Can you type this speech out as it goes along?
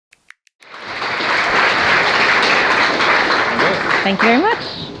Thank you very much.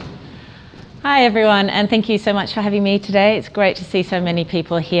 Hi everyone, and thank you so much for having me today. It's great to see so many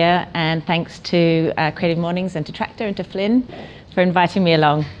people here, and thanks to Creative Mornings and to Tractor and to Flynn for inviting me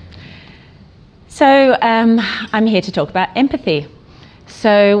along. So I'm here to talk about empathy.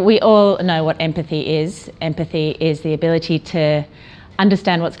 So we all know what empathy is. Empathy is the ability to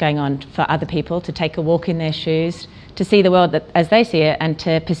understand what's going on for other people, to take a walk in their shoes, to see the world as they see it, and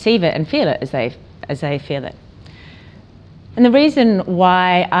to perceive it and feel it as they feel it. And the reason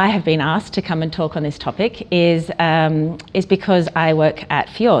why I have been asked to come and talk on this topic is because I work at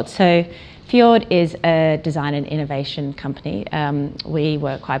Fjord. So Fjord is a design and innovation company. We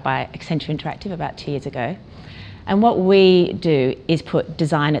were acquired by Accenture Interactive about 2 years ago. And what we do is put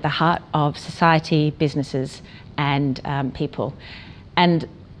design at the heart of society, businesses, and people. And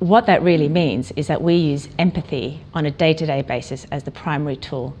what that really means is that we use empathy on a day-to-day basis as the primary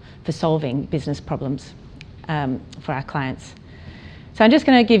tool for solving business problems for our clients. So I'm just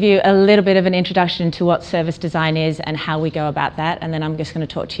going to give you a little bit of an introduction to what service design is and how we go about that, and then I'm just going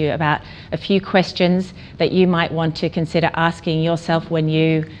to talk to you about a few questions that you might want to consider asking yourself when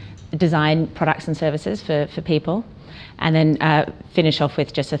you design products and services for people, and then finish off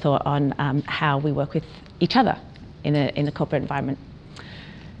with just a thought on how we work with each other in the corporate environment.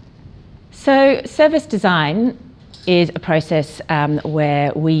 So service design is a process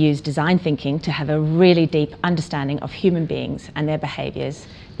where we use design thinking to have a really deep understanding of human beings and their behaviours,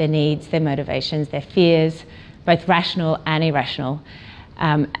 their needs, their motivations, their fears, both rational and irrational.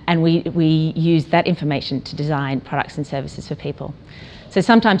 And we use that information to design products and services for people. So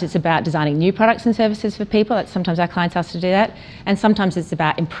sometimes it's about designing new products and services for people. Sometimes our clients ask us to do that. And sometimes it's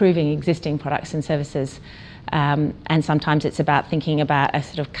about improving existing products and services. And sometimes it's about thinking about a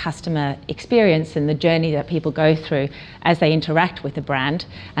sort of customer experience and the journey that people go through as they interact with the brand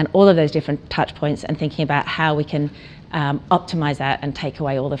and all of those different touch points, and thinking about how we can optimize that and take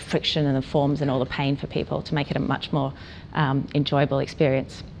away all the friction and the forms and all the pain for people to make it a much more enjoyable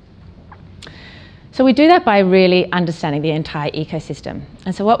experience. So we do that by really understanding the entire ecosystem.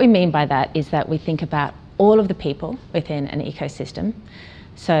 And so what we mean by that is that we think about all of the people within an ecosystem.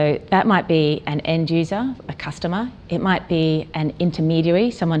 So that might be an end user, a customer. It might be an intermediary,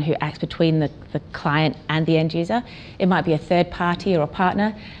 someone who acts between the client and the end user. It might be a third party or a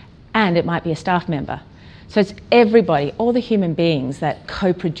partner, and it might be a staff member. So it's everybody, all the human beings that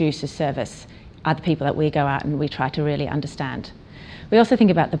co-produce a service are the people that we go out and we try to really understand. We also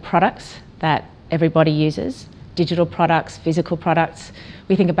think about the products that everybody uses, digital products, physical products.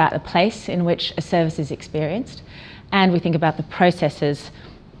 We think about the place in which a service is experienced, and we think about the processes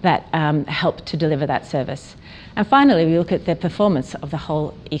that help to deliver that service. And finally, we look at the performance of the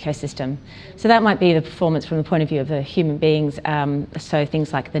whole ecosystem. So that might be the performance from the point of view of the human beings, so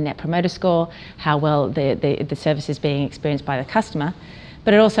things like the Net Promoter Score, how well the service is being experienced by the customer,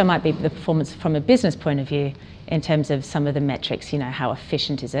 but it also might be the performance from a business point of view in terms of some of the metrics, you know, how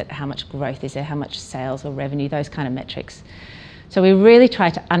efficient is it, how much growth is there, how much sales or revenue, those kind of metrics. So we really try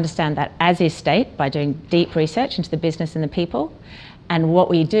to understand that as-is state by doing deep research into the business and the people. And what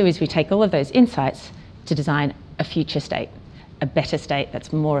we do is we take all of those insights to design a future state, a better state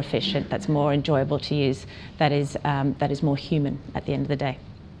that's more efficient, that's more enjoyable to use, that is more human at the end of the day.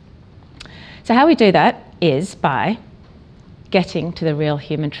 So how we do that is by getting to the real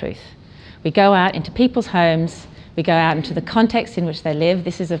human truth. We go out into people's homes, we go out into the context in which they live.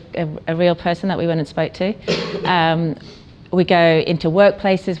 This is a real person that we went and spoke to. We go into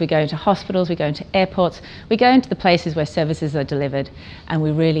workplaces, we go into hospitals, we go into airports, we go into the places where services are delivered, and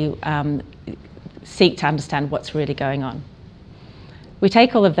we really seek to understand what's really going on. We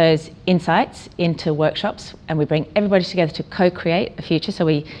take all of those insights into workshops and we bring everybody together to co-create a future. So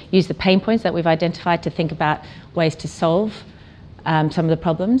we use the pain points that we've identified to think about ways to solve some of the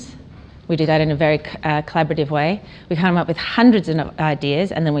problems. We do that in a very collaborative way. We come up with hundreds of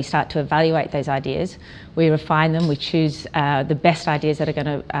ideas, and then we start to evaluate those ideas. We refine them, we choose the best ideas that are going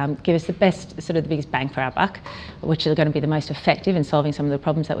to give us the best, sort of the biggest bang for our buck, which are going to be the most effective in solving some of the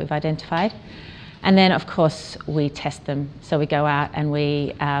problems that we've identified. And then, of course, we test them. So we go out and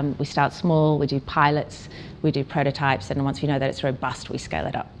we start small, we do pilots, we do prototypes, and once we know that it's robust, we scale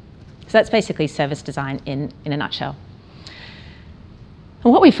it up. So that's basically service design in a nutshell.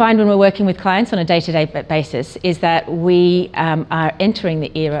 And what we find when we're working with clients on a day-to-day basis is that we are entering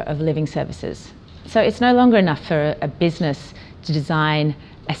the era of living services. So it's no longer enough for a business to design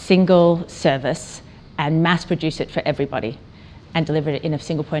a single service and mass produce it for everybody and deliver it in a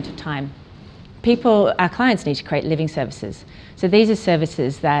single point of time. Our clients need to create living services. So these are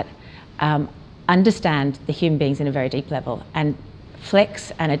services that understand the human beings in a very deep level and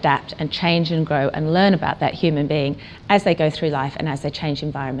flex and adapt and change and grow and learn about that human being as they go through life and as they change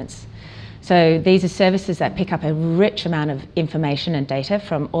environments. So these are services that pick up a rich amount of information and data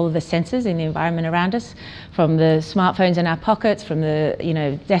from all of the sensors in the environment around us, from the smartphones in our pockets, from the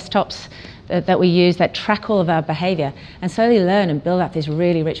desktops that we use that track all of our behaviour, and slowly learn and build up this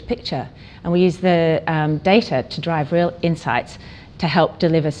really rich picture. And we use the data to drive real insights to help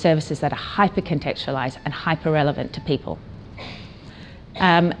deliver services that are hyper-contextualised and hyper-relevant to people.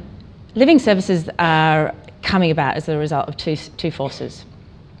 Living services are coming about as a result of two forces.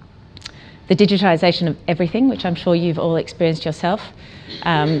 The digitisation of everything, which I'm sure you've all experienced yourself.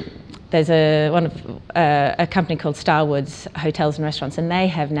 There's a company called Starwood's Hotels and Restaurants, and they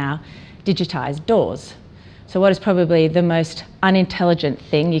have now digitised doors. So what is probably the most unintelligent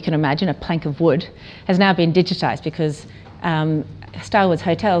thing you can imagine, a plank of wood, has now been digitised because Starwood's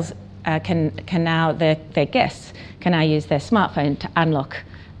hotels can now, their guests can now use their smartphone to unlock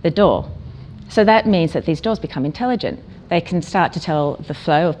the door. So that means that these doors become intelligent. They can start to tell the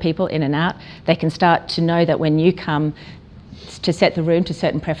flow of people in and out. They can start to know that when you come to set the room to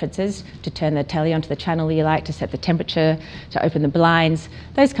certain preferences, to turn the telly onto the channel you like, to set the temperature, to open the blinds,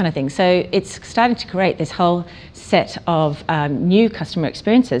 those kind of things. So it's starting to create this whole set of new customer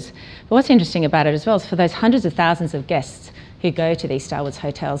experiences. But what's interesting about it as well is for those hundreds of thousands of guests who go to these Starwood's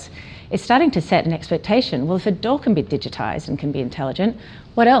hotels, it's starting to set an expectation. Well, if a door can be digitised and can be intelligent,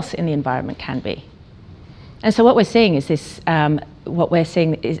 what else in the environment can be? And so what we're seeing is this, what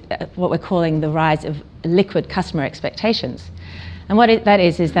we're calling the rise of liquid customer expectations. And what that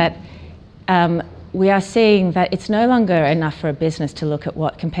is that we are seeing that it's no longer enough for a business to look at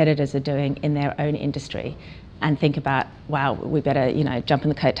what competitors are doing in their own industry and think about, wow, we better jump in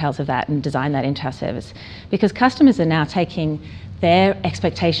the coattails of that and design that into our service. Because customers are now taking their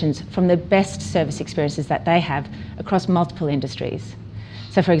expectations from the best service experiences that they have across multiple industries.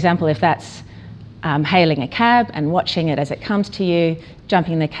 So for example, if that's hailing a cab and watching it as it comes to you,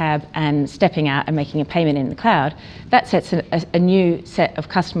 jumping in the cab and stepping out and making a payment in the cloud, that sets a new set of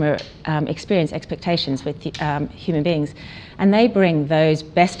customer experience expectations with human beings. And they bring those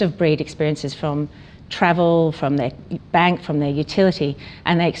best of breed experiences from travel, from their bank, from their utility,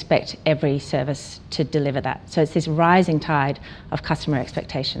 and they expect every service to deliver that. So it's this rising tide of customer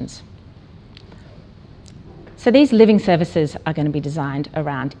expectations. So these living services are going to be designed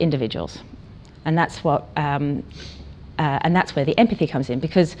around individuals. And that's what, and that's where the empathy comes in,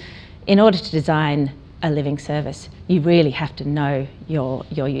 because in order to design a living service, you really have to know your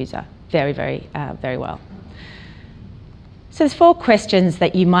user very, very, very well. So there's 4 questions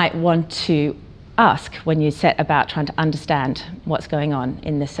that you might want to ask when you set about trying to understand what's going on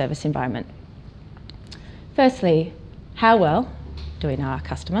in this service environment. Firstly, how well do we know our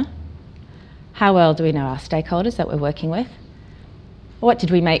customer? How well do we know our stakeholders that we're working with? What did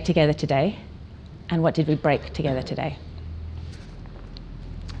we make together today? And what did we break together today?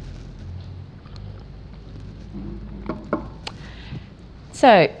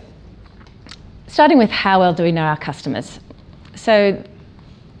 So, starting with how well do we know our customers? So,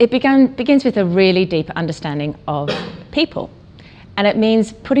 it begins with a really deep understanding of people. And it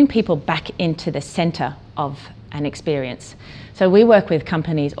means putting people back into the centre of an experience. So we work with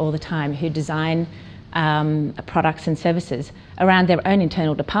companies all the time who design products and services around their own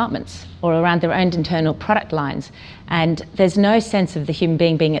internal departments or around their own internal product lines. And there's no sense of the human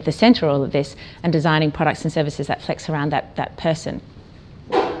being being at the centre of all of this and designing products and services that flex around that person.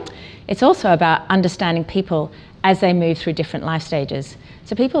 It's also about understanding people as they move through different life stages.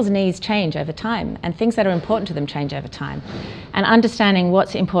 So people's needs change over time and things that are important to them change over time. And understanding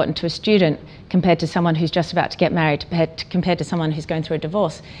what's important to a student compared to someone who's just about to get married compared to someone who's going through a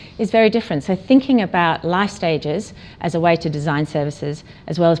divorce is very different. So thinking about life stages as a way to design services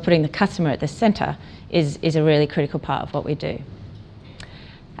as well as putting the customer at the centre is a really critical part of what we do.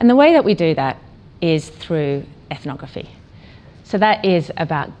 And the way that we do that is through ethnography. So that is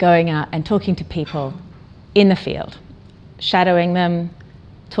about going out and talking to people in the field, shadowing them,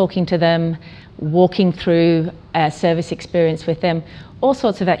 talking to them, walking through a service experience with them, all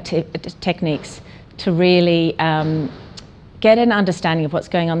sorts of techniques to really get an understanding of what's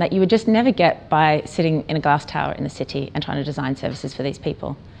going on that you would just never get by sitting in a glass tower in the city and trying to design services for these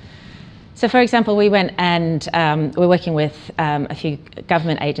people. So for example, we went and we're working with a few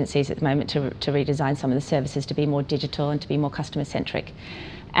government agencies at the moment to redesign some of the services to be more digital and to be more customer centric.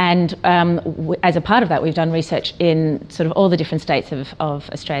 And as a part of that, we've done research in sort of all the different states of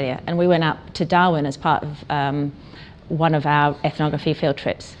Australia. And we went up to Darwin as part of one of our ethnography field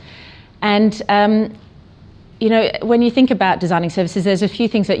trips. And you know, when you think about designing services, there's a few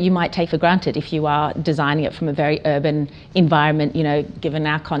things that you might take for granted if you are designing it from a very urban environment, you know, given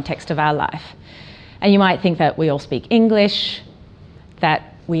our context of our life. And you might think that we all speak English,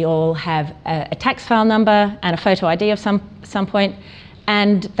 that we all have a tax file number and a photo ID of some point,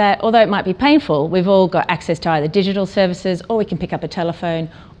 and that although it might be painful, we've all got access to either digital services, or we can pick up a telephone,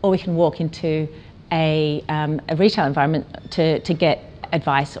 or we can walk into a retail environment to get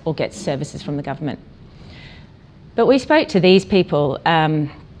advice or get services from the government. But we spoke to these people and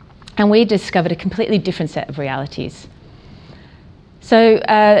we discovered a completely different set of realities. So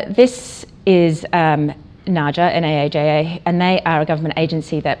this is NAJA, NAAJA, and they are a government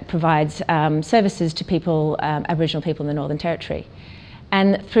agency that provides services to people, Aboriginal people in the Northern Territory.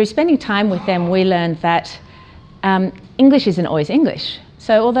 And through spending time with them, we learned that English isn't always English.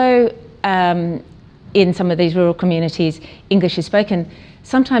 So although in some of these rural communities English is spoken,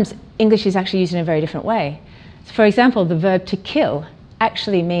 sometimes English is actually used in a very different way. For example, the verb to kill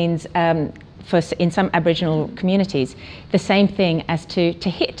actually means, in some Aboriginal communities, the same thing as to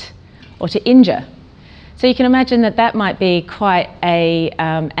hit or to injure. So you can imagine that that might be quite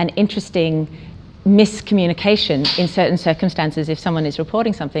an interesting miscommunication in certain circumstances if someone is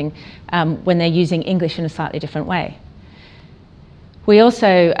reporting something when they're using English in a slightly different way. We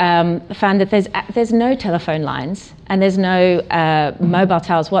also found that there's no telephone lines and there's no mobile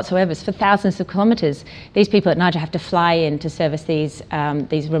towers whatsoever. For thousands of kilometres, these people at NAJA have to fly in to service these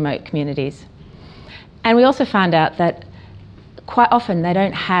remote communities. And we also found out that quite often they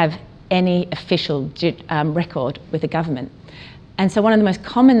don't have any official record with the government. And so one of the most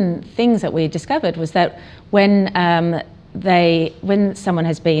common things that we discovered was that when someone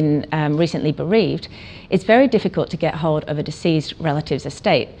has been recently bereaved, it's very difficult to get hold of a deceased relative's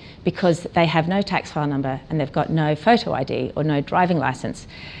estate because they have no tax file number and they've got no photo ID or no driving licence.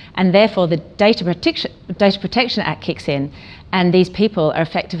 And therefore the Data Protection Act kicks in and these people are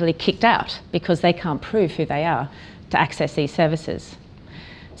effectively kicked out because they can't prove who they are to access these services.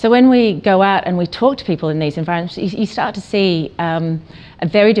 So when we go out and we talk to people in these environments, you start to see a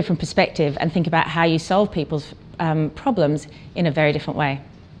very different perspective and think about how you solve people's problems in a very different way.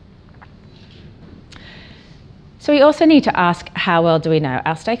 So we also need to ask, how well do we know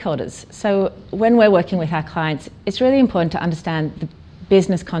our stakeholders? So when we're working with our clients, it's really important to understand the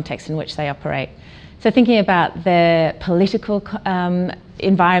business context in which they operate. So thinking about their political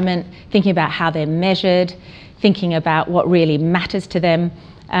environment, thinking about how they're measured, thinking about what really matters to them,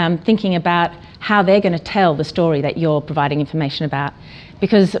 thinking about how they're going to tell the story that you're providing information about.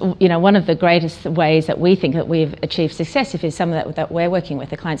 Because, you know, one of the greatest ways that we think that we've achieved success if is someone that we're working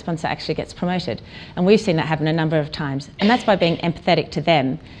with, the client sponsor, actually gets promoted. And we've seen that happen a number of times. And that's by being empathetic to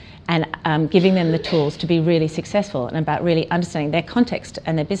them and giving them the tools to be really successful and about really understanding their context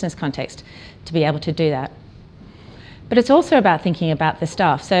and their business context to be able to do that. But it's also about thinking about the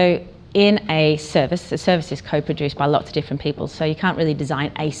staff. So in the service is co-produced by lots of different people, so you can't really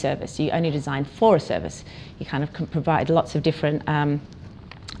design a service, you only design for a service. You kind of can provide lots of different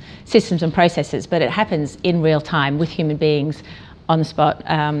systems and processes, but it happens in real time with human beings on the spot,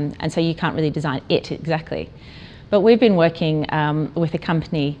 and so you can't really design it exactly. But we've been working with a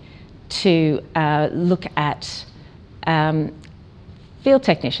company to look at field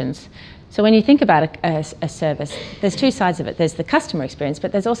technicians. So when you think about a service, there's two sides of it. There's the customer experience,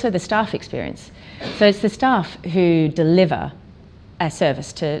 but there's also the staff experience. So it's the staff who deliver a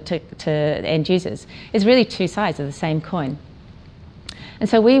service to end users. It's really two sides of the same coin. And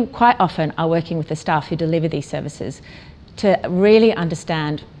so we quite often are working with the staff who deliver these services to really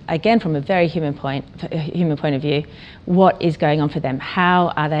understand, again from a very human point of view, what is going on for them. How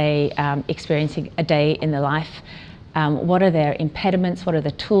are they experiencing a day in their life? What are their impediments? What are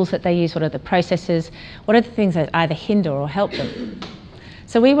the tools that they use? What are the processes? What are the things that either hinder or help them?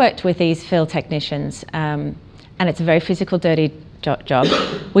 So we worked with these field technicians, and it's a very physical, dirty job.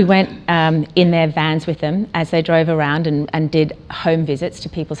 We went in their vans with them as they drove around and did home visits to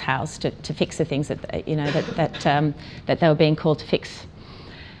people's house to fix the things that that they were being called to fix.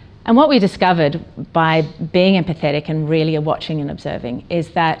 And what we discovered by being empathetic and really watching and observing is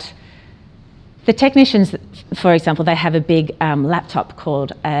that the technicians, for example, they have a big laptop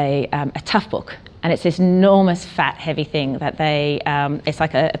called a tough book, and it's this enormous, fat, heavy thing that it's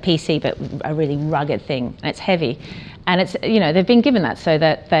like a PC, but a really rugged thing, and it's heavy. And it's, they've been given that so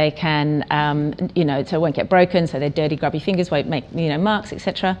that they can, so it won't get broken, so their dirty, grubby fingers won't make, marks,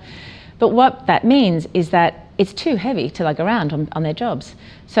 etc. But what that means is that it's too heavy to lug around on their jobs.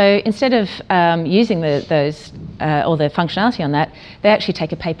 So instead of using the functionality on that, they actually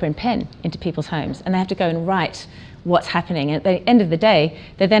take a paper and pen into people's homes, and they have to go and write what's happening. At the end of the day,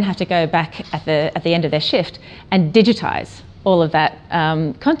 they then have to go back at the end of their shift and digitize all of that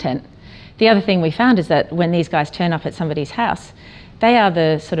content. The other thing we found is that when these guys turn up at somebody's house, they are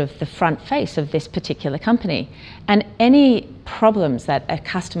the front face of this particular company. And any problems that a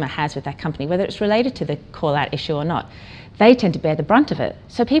customer has with that company, whether it's related to the call-out issue or not, they tend to bear the brunt of it.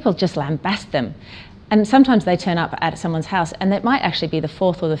 So people just lambast them. And sometimes they turn up at someone's house and it might actually be the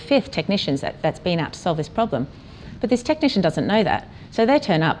fourth or the fifth technicians that's been out to solve this problem. But this technician doesn't know that. So they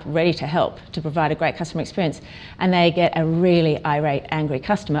turn up ready to help, to provide a great customer experience, and they get a really irate, angry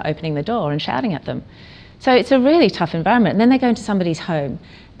customer opening the door and shouting at them. So it's a really tough environment. And then they go into somebody's home,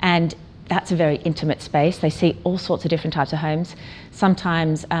 and that's a very intimate space. They see all sorts of different types of homes.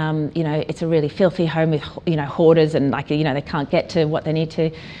 Sometimes, it's a really filthy home with, hoarders, and they can't get to what they need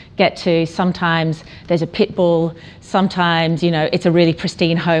to get to. Sometimes there's a pit bull. Sometimes, it's a really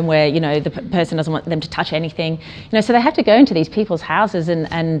pristine home where, the person doesn't want them to touch anything. So they have to go into these people's houses,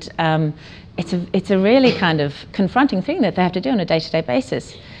 and it's a really kind of confronting thing that they have to do on a day-to-day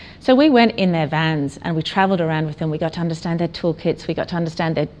basis. So we went in their vans and we travelled around with them. We got to understand their toolkits, we got to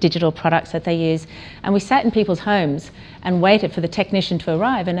understand their digital products that they use, and we sat in people's homes and waited for the technician to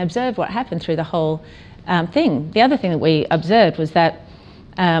arrive and observed what happened through the whole thing. The other thing that we observed was that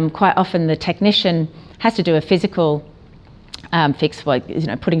quite often the technician has to do a physical fix,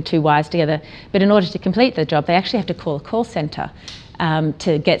 putting two wires together, but in order to complete the job, they actually have to call a call centre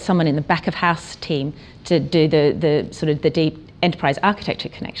to get someone in the back of house team to do the deep enterprise architecture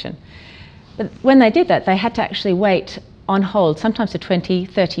connection. But when they did that, they had to actually wait on hold, sometimes for 20,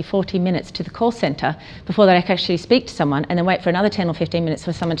 30, 40 minutes to the call centre before they could actually speak to someone, and then wait for another 10 or 15 minutes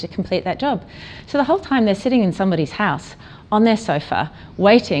for someone to complete that job. So the whole time they're sitting in somebody's house, on their sofa,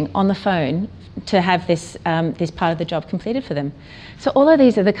 waiting on the phone to have this part of the job completed for them. So all of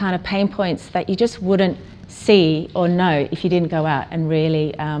these are the kind of pain points that you just wouldn't see or know if you didn't go out and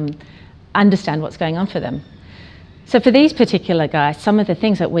really understand what's going on for them. So for these particular guys, some of the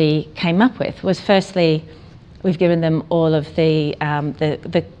things that we came up with was, firstly, we've given them all of the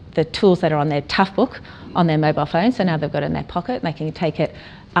tools that are on their tough book on their mobile phone. So now they've got it in their pocket and they can take it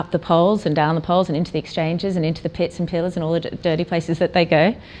up the poles and down the poles and into the exchanges and into the pits and pillars and all the dirty places that they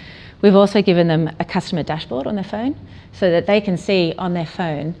go. We've also given them a customer dashboard on their phone so that they can see on their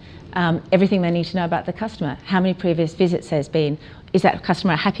phone everything they need to know about the customer. How many previous visits there's been. Is that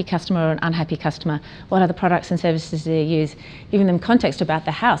customer a happy customer or an unhappy customer? What other products and services do they use? Giving them context about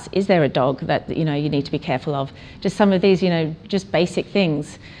the house. Is there a dog that you need to be careful of? Just some of these, just basic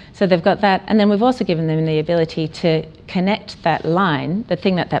things. So they've got that. And then we've also given them the ability to connect that line, the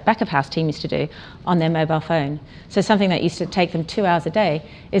thing that back of house team used to do, on their mobile phone. So something that used to take them 2 hours a day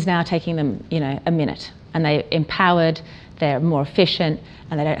is now taking them, a minute. And they're empowered, they're more efficient,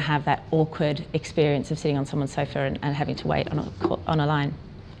 and they don't have that awkward experience of sitting on someone's sofa and having to wait on a line.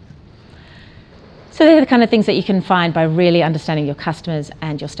 So they're the kind of things that you can find by really understanding your customers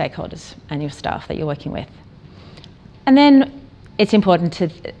and your stakeholders and your staff that you're working with. And then it's important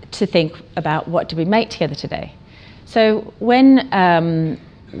to think about, what do we make together today? So when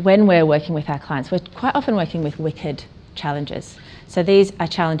we're working with our clients, we're quite often working with wicked challenges. So these are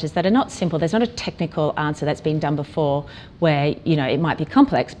challenges that are not simple. There's not a technical answer that's been done before where, it might be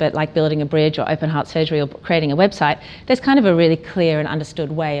complex, but like building a bridge or open heart surgery or creating a website, there's kind of a really clear and understood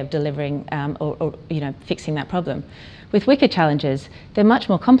way of delivering or fixing that problem. With wicked challenges, they're much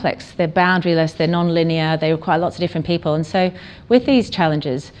more complex. They're boundaryless, they're non-linear, they require lots of different people. And so with these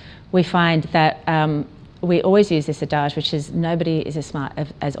challenges, we find that we always use this adage, which is nobody is as smart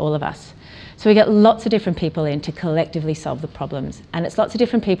as all of us. So we get lots of different people in to collectively solve the problems. And it's lots of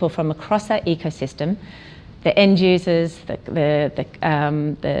different people from across that ecosystem, the end users,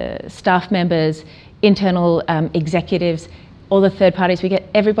 the staff members, internal executives, all the third parties. We get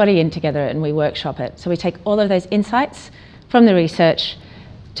everybody in together and we workshop it. So we take all of those insights from the research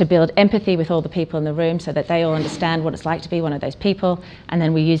to build empathy with all the people in the room so that they all understand what it's like to be one of those people. And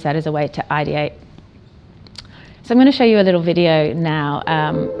then we use that as a way to ideate. So I'm going to show you a little video now.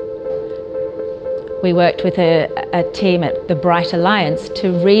 We worked with a team at the Bright Alliance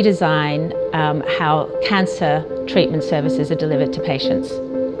to redesign how cancer treatment services are delivered to patients.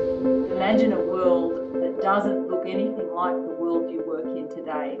 Imagine a world that doesn't look anything like the world you work in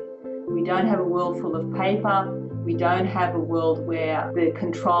today. We don't have a world full of paper. We don't have a world where the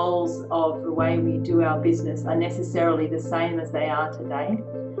controls of the way we do our business are necessarily the same as they are today.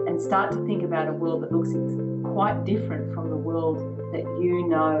 And start to think about a world that looks quite different from the world that you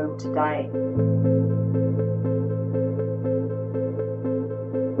know today.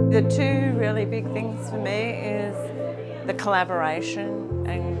 The two really big things for me is the collaboration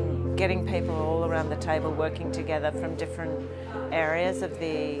and getting people all around the table working together from different areas of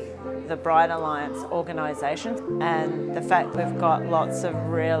the Bright Alliance organisations, and the fact we've got lots of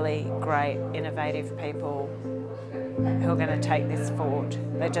really great innovative people who are going to take this forward.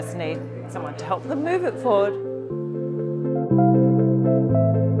 They just need someone to help them move it forward.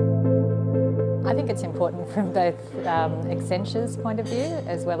 I think it's important from both Accenture's point of view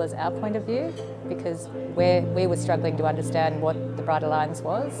as well as our point of view, because we were struggling to understand what the Bright Alliance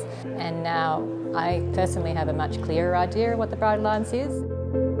was, and now I personally have a much clearer idea of what the Bright Alliance is.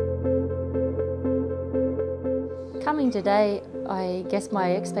 Coming today, I guess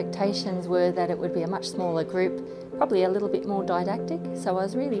my expectations were that it would be a much smaller group, probably a little bit more didactic, so I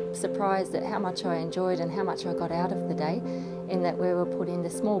was really surprised at how much I enjoyed and how much I got out of the day, in that we were put into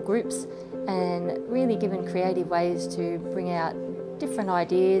small groups and really given creative ways to bring out different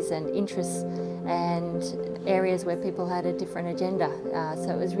ideas and interests and areas where people had a different agenda.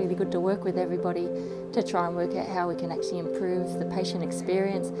 So it was really good to work with everybody to try and work out how we can actually improve the patient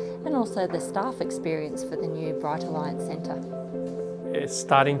experience and also the staff experience for the new Bright Alliance Centre. It's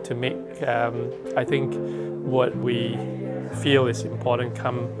starting to make, I think, what we feel is important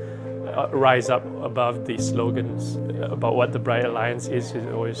rise up above the slogans about what the Bright Alliance is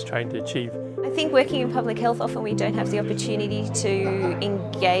always trying to achieve. I think working in public health, often we don't have the opportunity to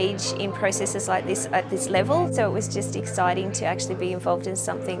engage in processes like this at this level, so it was just exciting to actually be involved in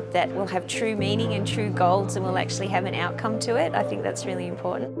something that will have true meaning and true goals and will actually have an outcome to it. I think that's really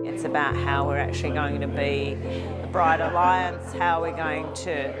important. It's about how we're actually going to be the Bright Alliance, how we're going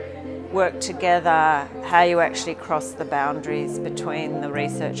to work together, how you actually cross the boundaries between the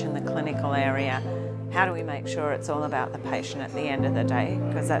research and the clinical area. How do we make sure it's all about the patient at the end of the day?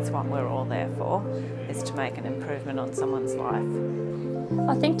 Because that's what we're all there for, is to make an improvement on someone's life.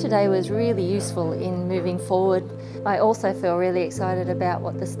 I think today was really useful in moving forward. I also feel really excited about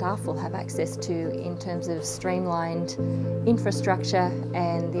what the staff will have access to in terms of streamlined infrastructure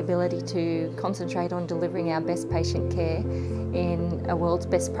and the ability to concentrate on delivering our best patient care in a world's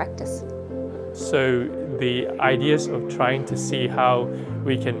best practice. So the ideas of trying to see how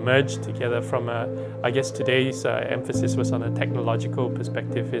we can merge together from I guess today's emphasis was on a technological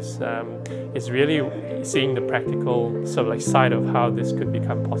perspective, is really seeing the practical sort of like side of how this could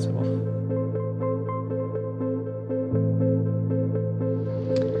become possible.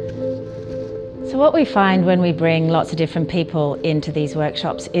 So what we find when we bring lots of different people into these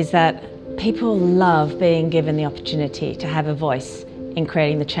workshops is that people love being given the opportunity to have a voice in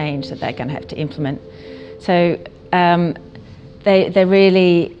creating the change that they're going to have to implement. So they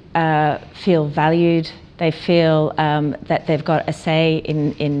really feel valued. They feel that they've got a say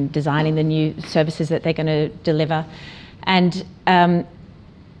in designing the new services that they're going to deliver, and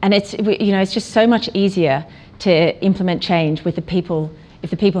it's just so much easier to implement change with the people if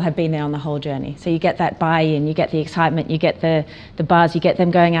the people have been there on the whole journey. So you get that buy-in, you get the excitement, you get the buzz, you get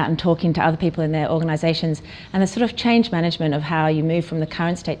them going out and talking to other people in their organisations, and the sort of change management of how you move from the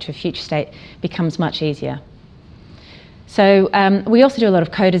current state to a future state becomes much easier. So we also do a lot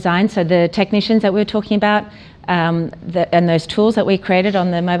of co-design, so the technicians that we were talking about and those tools that we created on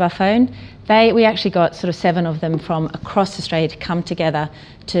the mobile phone, we actually got sort of 7 of them from across Australia to come together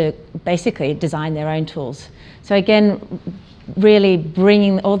to basically design their own tools. So again, really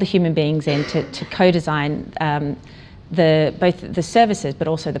bringing all the human beings in to co-design both the services but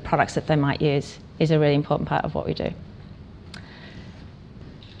also the products that they might use is a really important part of what we do.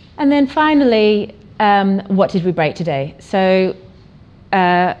 And then finally, what did we break today? So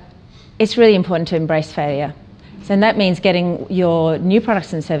it's really important to embrace failure. So that means getting your new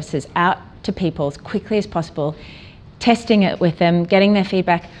products and services out to people as quickly as possible, testing it with them, getting their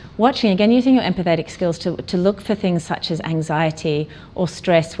feedback, watching, again, using your empathetic skills to look for things such as anxiety or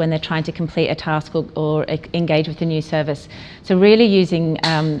stress when they're trying to complete a task or engage with a new service. So really using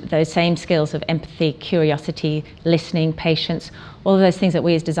those same skills of empathy, curiosity, listening, patience, all of those things that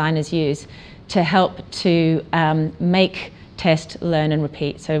we as designers use to help to make, test, learn and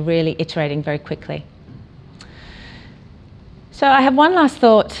repeat. So really iterating very quickly. So I have one last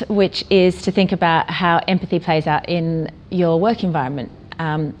thought, which is to think about how empathy plays out in your work environment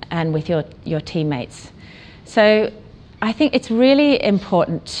and with your teammates. So I think it's really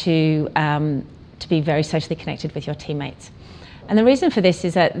important to be very socially connected with your teammates. And the reason for this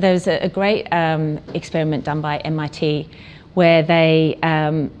is that there's a great experiment done by MIT where they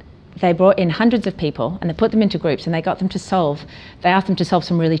brought in hundreds of people and they put them into groups and they asked them to solve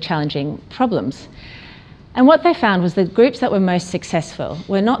some really challenging problems. And what they found was the groups that were most successful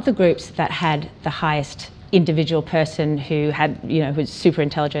were not the groups that had the highest individual person who had, who was super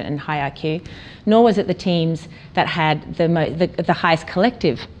intelligent and high IQ, nor was it the teams that had the highest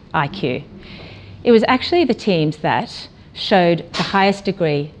collective IQ. It was actually the teams that showed the highest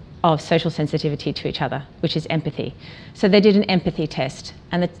degree of social sensitivity to each other, which is empathy. So they did an empathy test,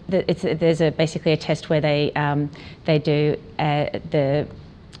 and there's basically a test where they do the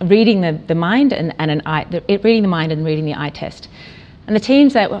reading the mind and reading the mind and reading the eye test. And the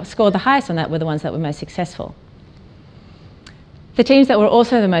teams that scored the highest on that were the ones that were most successful. The teams that were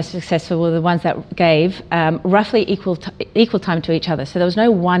also the most successful were the ones that gave roughly equal time to each other. So there was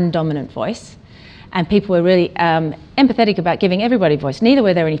no one dominant voice, and people were really empathetic about giving everybody a voice. Neither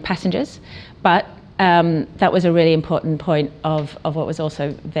were there any passengers, but that was a really important point of what was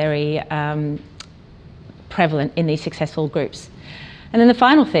also very prevalent in these successful groups. And then the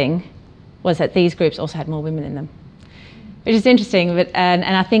final thing was that these groups also had more women in them, which is interesting, but, and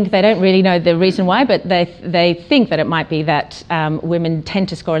I think they don't really know the reason why, but they think that it might be that women tend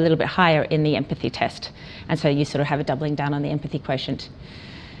to score a little bit higher in the empathy test, and so you sort of have a doubling down on the empathy quotient.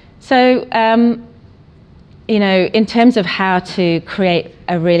 So, in terms of how to create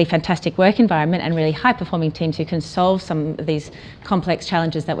a really fantastic work environment and really high-performing teams who can solve some of these complex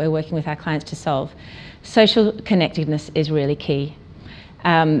challenges that we're working with our clients to solve, social connectedness is really key.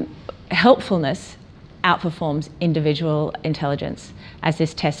 Helpfulness outperforms individual intelligence, as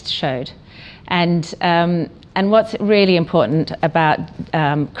this test showed. And what's really important about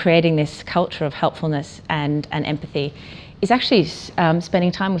creating this culture of helpfulness and empathy is actually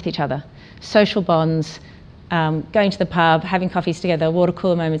spending time with each other. Social bonds, going to the pub, having coffees together, water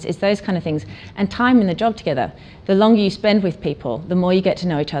cooler moments, it's those kind of things. And time in the job together. The longer you spend with people, the more you get to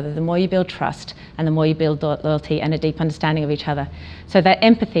know each other, the more you build trust, and the more you build loyalty and a deep understanding of each other. So that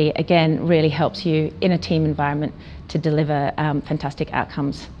empathy, again, really helps you in a team environment to deliver fantastic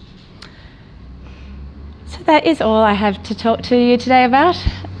outcomes. So that is all I have to talk to you today about.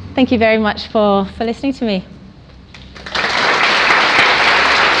 Thank you very much for listening to me.